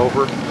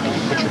 Over,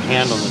 put your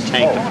hand on the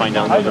tank to find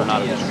out whether or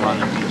not it was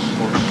running.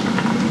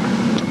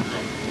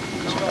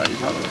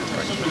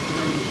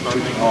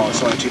 Oh,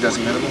 it's only 2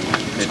 dozen minimum?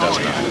 It does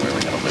not.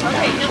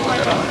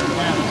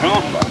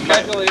 Come on.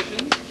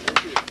 Congratulations.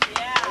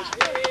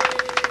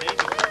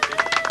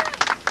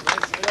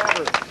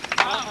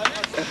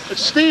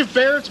 It's Steve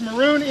Barrett's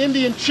Maroon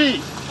Indian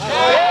Chief.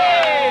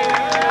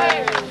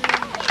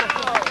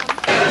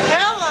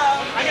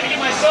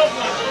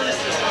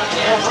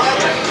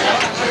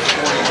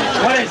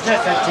 What is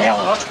this, a tail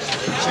hook?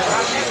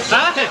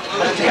 Huh?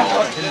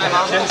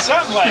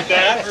 Something like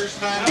that.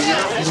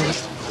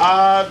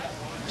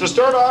 To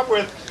start off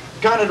with,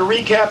 kind of to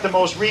recap the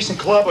most recent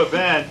club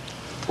event,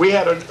 we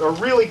had a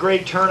really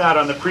great turnout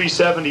on the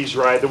pre-70s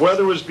ride. The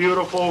weather was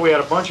beautiful. We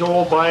had a bunch of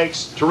old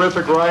bikes,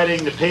 terrific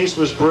riding. The pace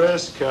was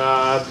brisk. Given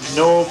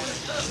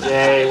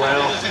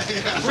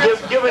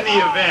the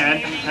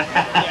event,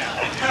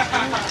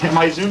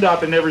 my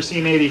Zundap had never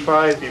seen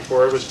 85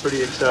 before. It was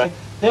pretty exciting.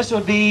 This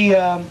would be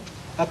a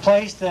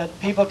place that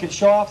people could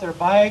show off their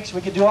bikes.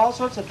 We could do all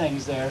sorts of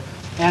things there.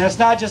 And it's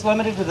not just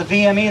limited to the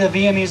VME. The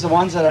VME is the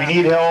ones that are... We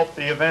need help.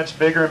 The event's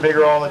bigger and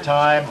bigger all the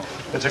time.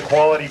 It's a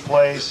quality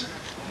place.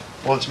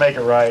 Well, let's make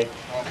it right.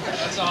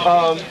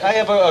 I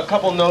have a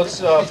couple notes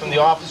from the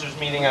officers'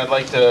 meeting I'd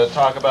like to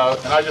talk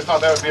about. And I just thought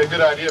that would be a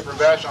good idea for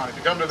Vashon. If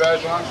you come to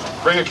Vashon,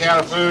 bring a can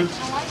of food,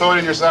 throw it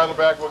in your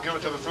saddlebag, we'll give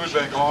it to the food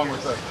bank along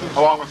with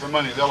the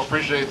money. They'll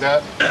appreciate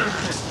that.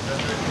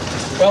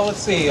 Well, let's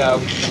see.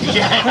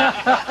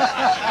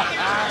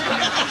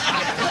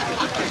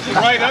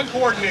 Right,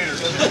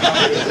 uncoordinated.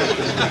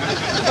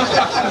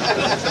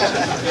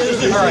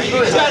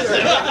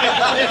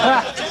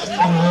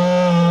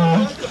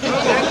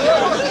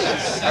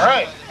 All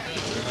right.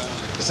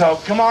 So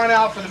come on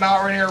out for the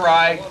Mount Rainier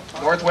ride,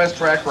 Northwest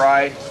Trek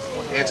ride.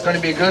 It's going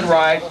to be a good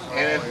ride,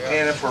 and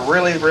if we're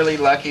really, really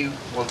lucky,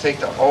 we'll take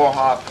the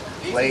Ohop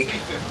Lake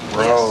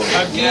Road.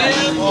 Again?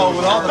 Oh,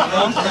 with all the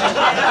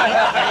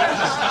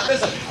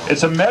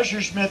It's a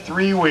Messerschmitt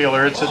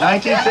three-wheeler. It's a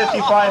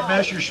 1955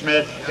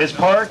 Messerschmitt. It's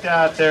parked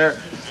out there.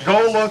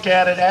 Go look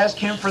at it. Ask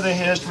him for the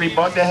history.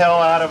 Bug the hell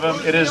out of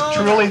him. It is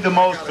truly the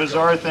most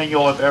bizarre thing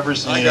you'll have ever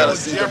seen. I gotta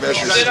see the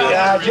Messerschmitt.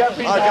 Yeah,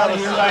 Jeffrey's out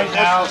here right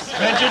now.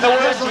 Mention the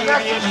word TV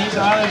and he's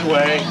on his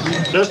way.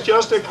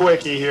 Just a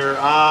quickie here.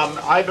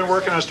 I've been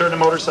working on starting a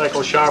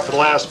motorcycle shop for the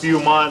last few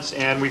months,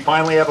 and we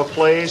finally have a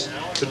place.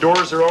 The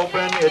doors are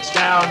open. It's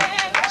down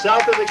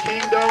south of the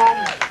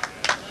Kingdom.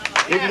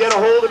 You can get a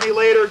hold of me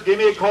later. Give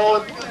me a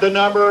call at the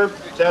number.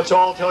 That's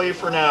all I'll tell you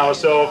for now.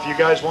 So if you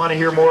guys want to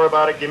hear more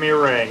about it, give me a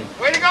ring.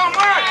 Way to go,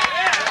 Mark!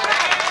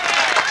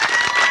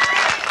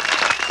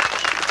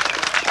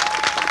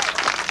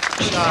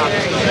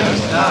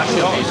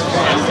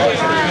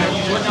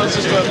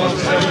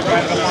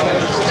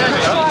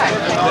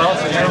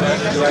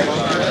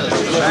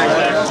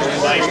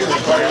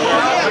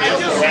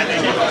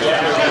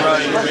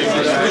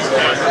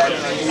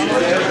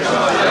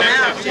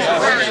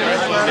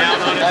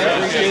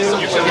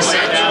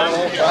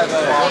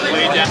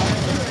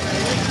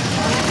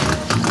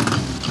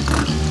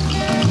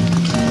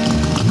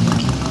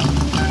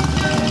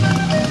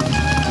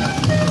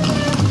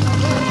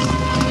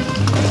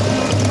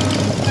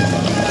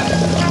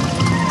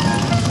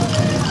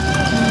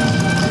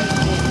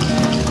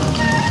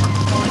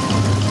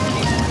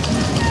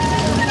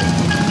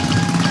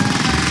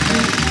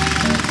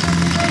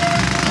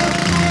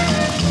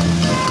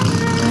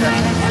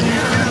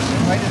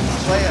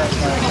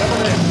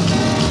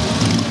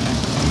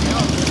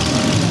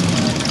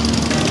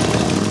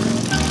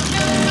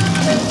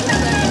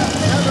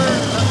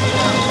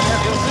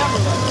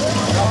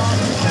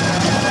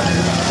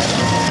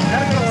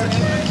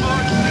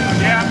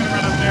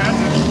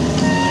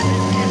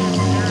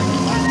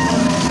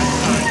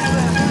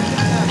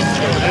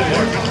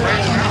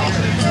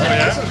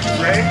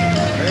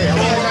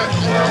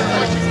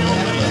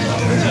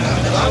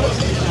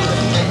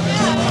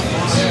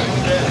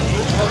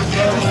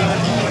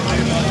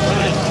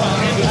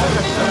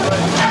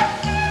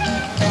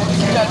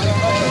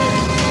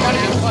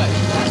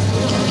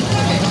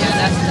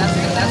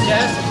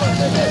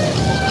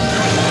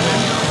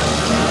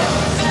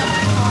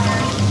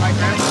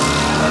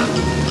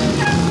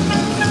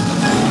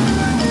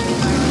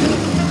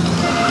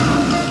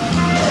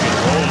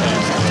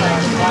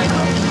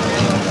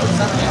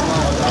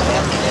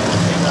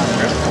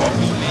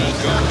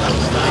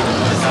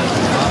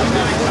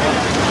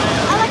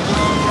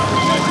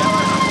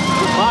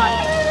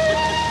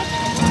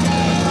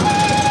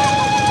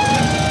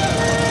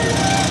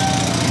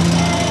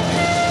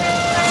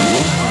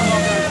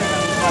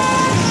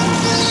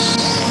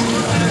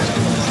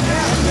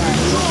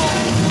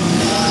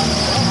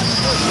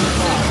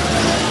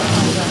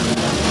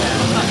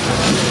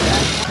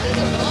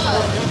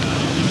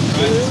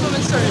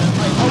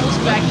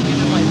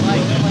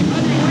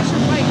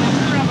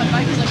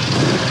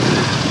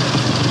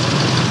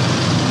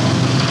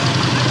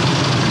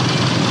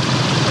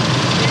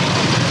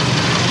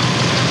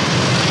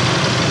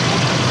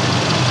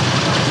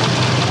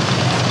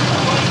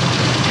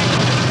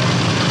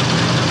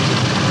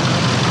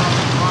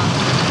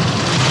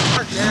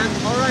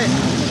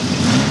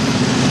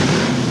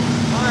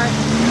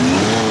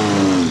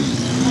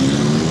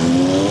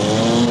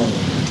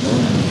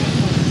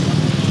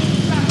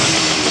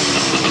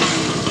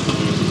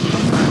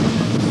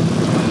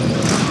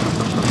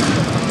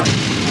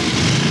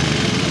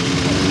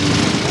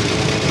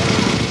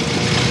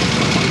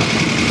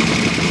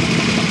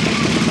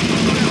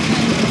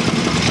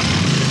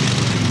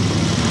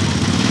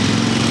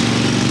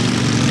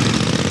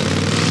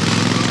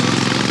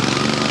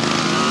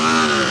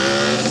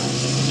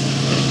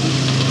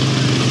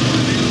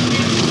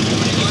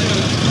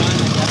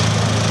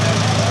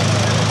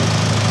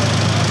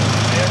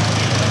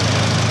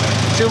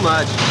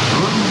 much.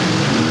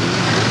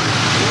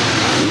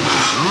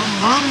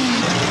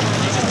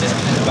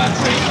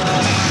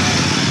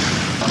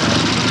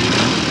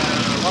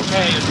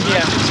 Okay,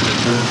 yeah.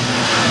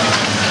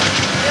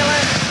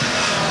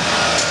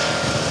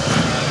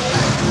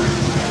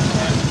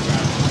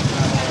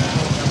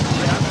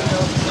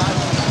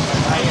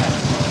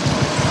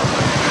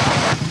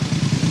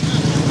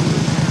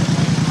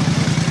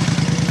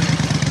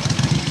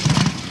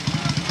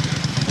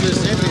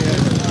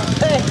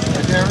 Hey!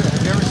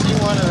 I've never seen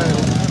one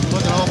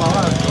looking all my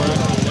life.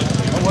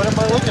 What am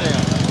I looking at?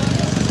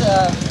 It's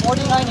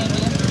 49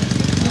 Indian,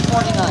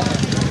 249.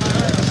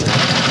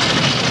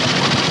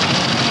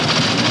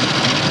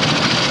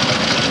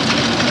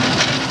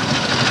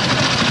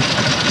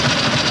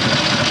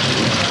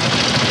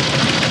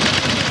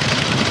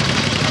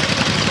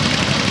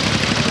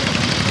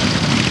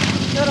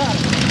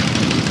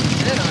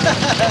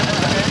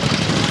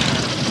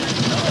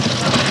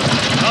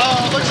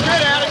 Oh, looks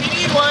good, Adam. You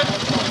need one.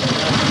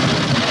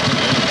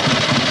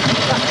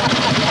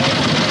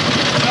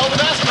 Smell the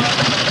best one.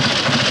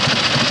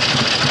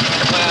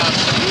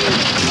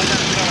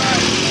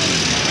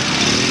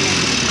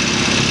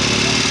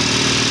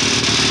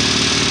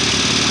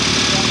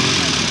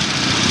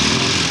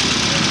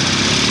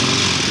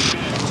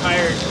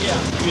 Tired,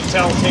 you can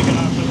tell taking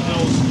off the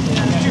hills.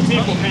 Two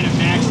people kind of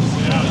maxes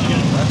it out. You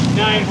got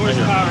 9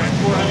 horsepower at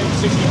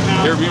 460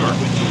 pounds. Here, Beamer.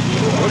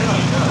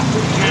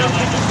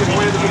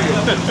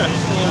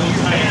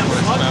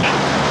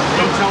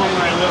 Don't tell them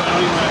where I live. I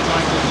don't even want to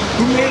talk to them.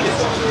 Who made it?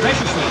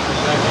 Messerschmitt.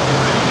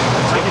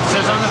 Like it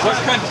says on the what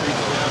country?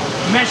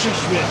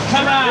 Messerschmitt.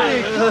 Come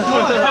on.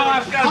 Oh,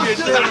 I've got to be a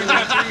different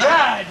country.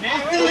 God, man.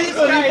 These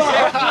guys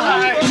have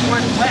to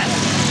work west.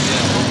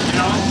 You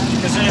know?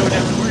 Because then I would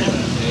have to worry about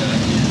it.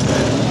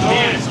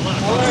 Man, it's a lot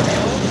of fun.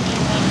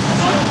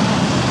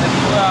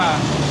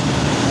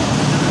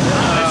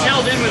 It's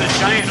held in with a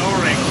giant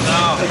O-ring.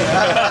 No.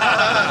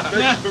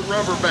 Big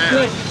rubber band.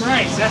 Good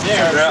Christ, that's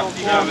terrible.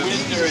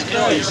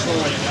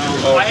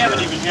 I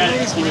haven't even had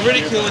it. You're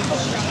ridiculing.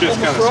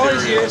 For all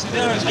these years,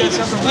 now it's got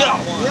something.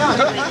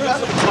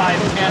 Five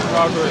hand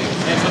rubber.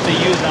 That's what they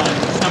use on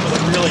some of the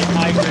really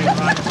high-grade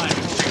rock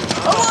climbing.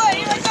 Oh boy,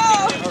 here I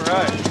go! All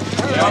right.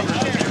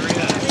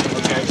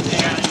 Okay.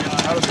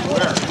 How does it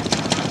wear?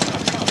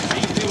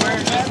 They wear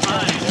it just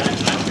fine.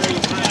 I'm very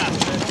proud.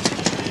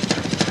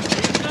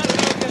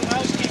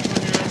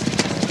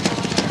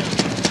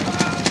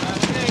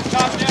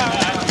 Top down.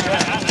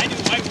 I do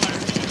whitewater.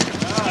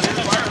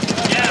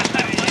 Yeah,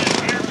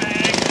 beer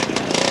bag.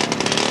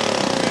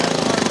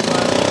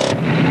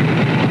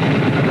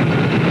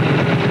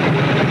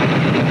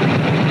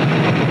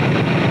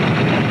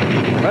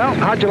 Well,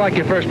 how'd you like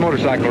your first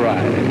motorcycle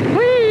ride?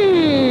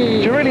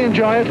 Whee! Did you really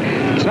enjoy it?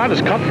 It's not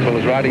as comfortable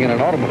as riding in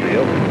an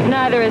automobile.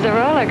 Neither is a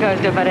roller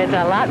coaster, but it's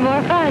a lot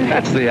more fun.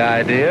 That's the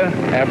idea.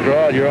 After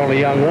all, you're only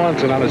young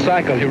once, and on a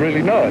cycle, you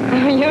really know it.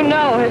 You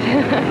know it.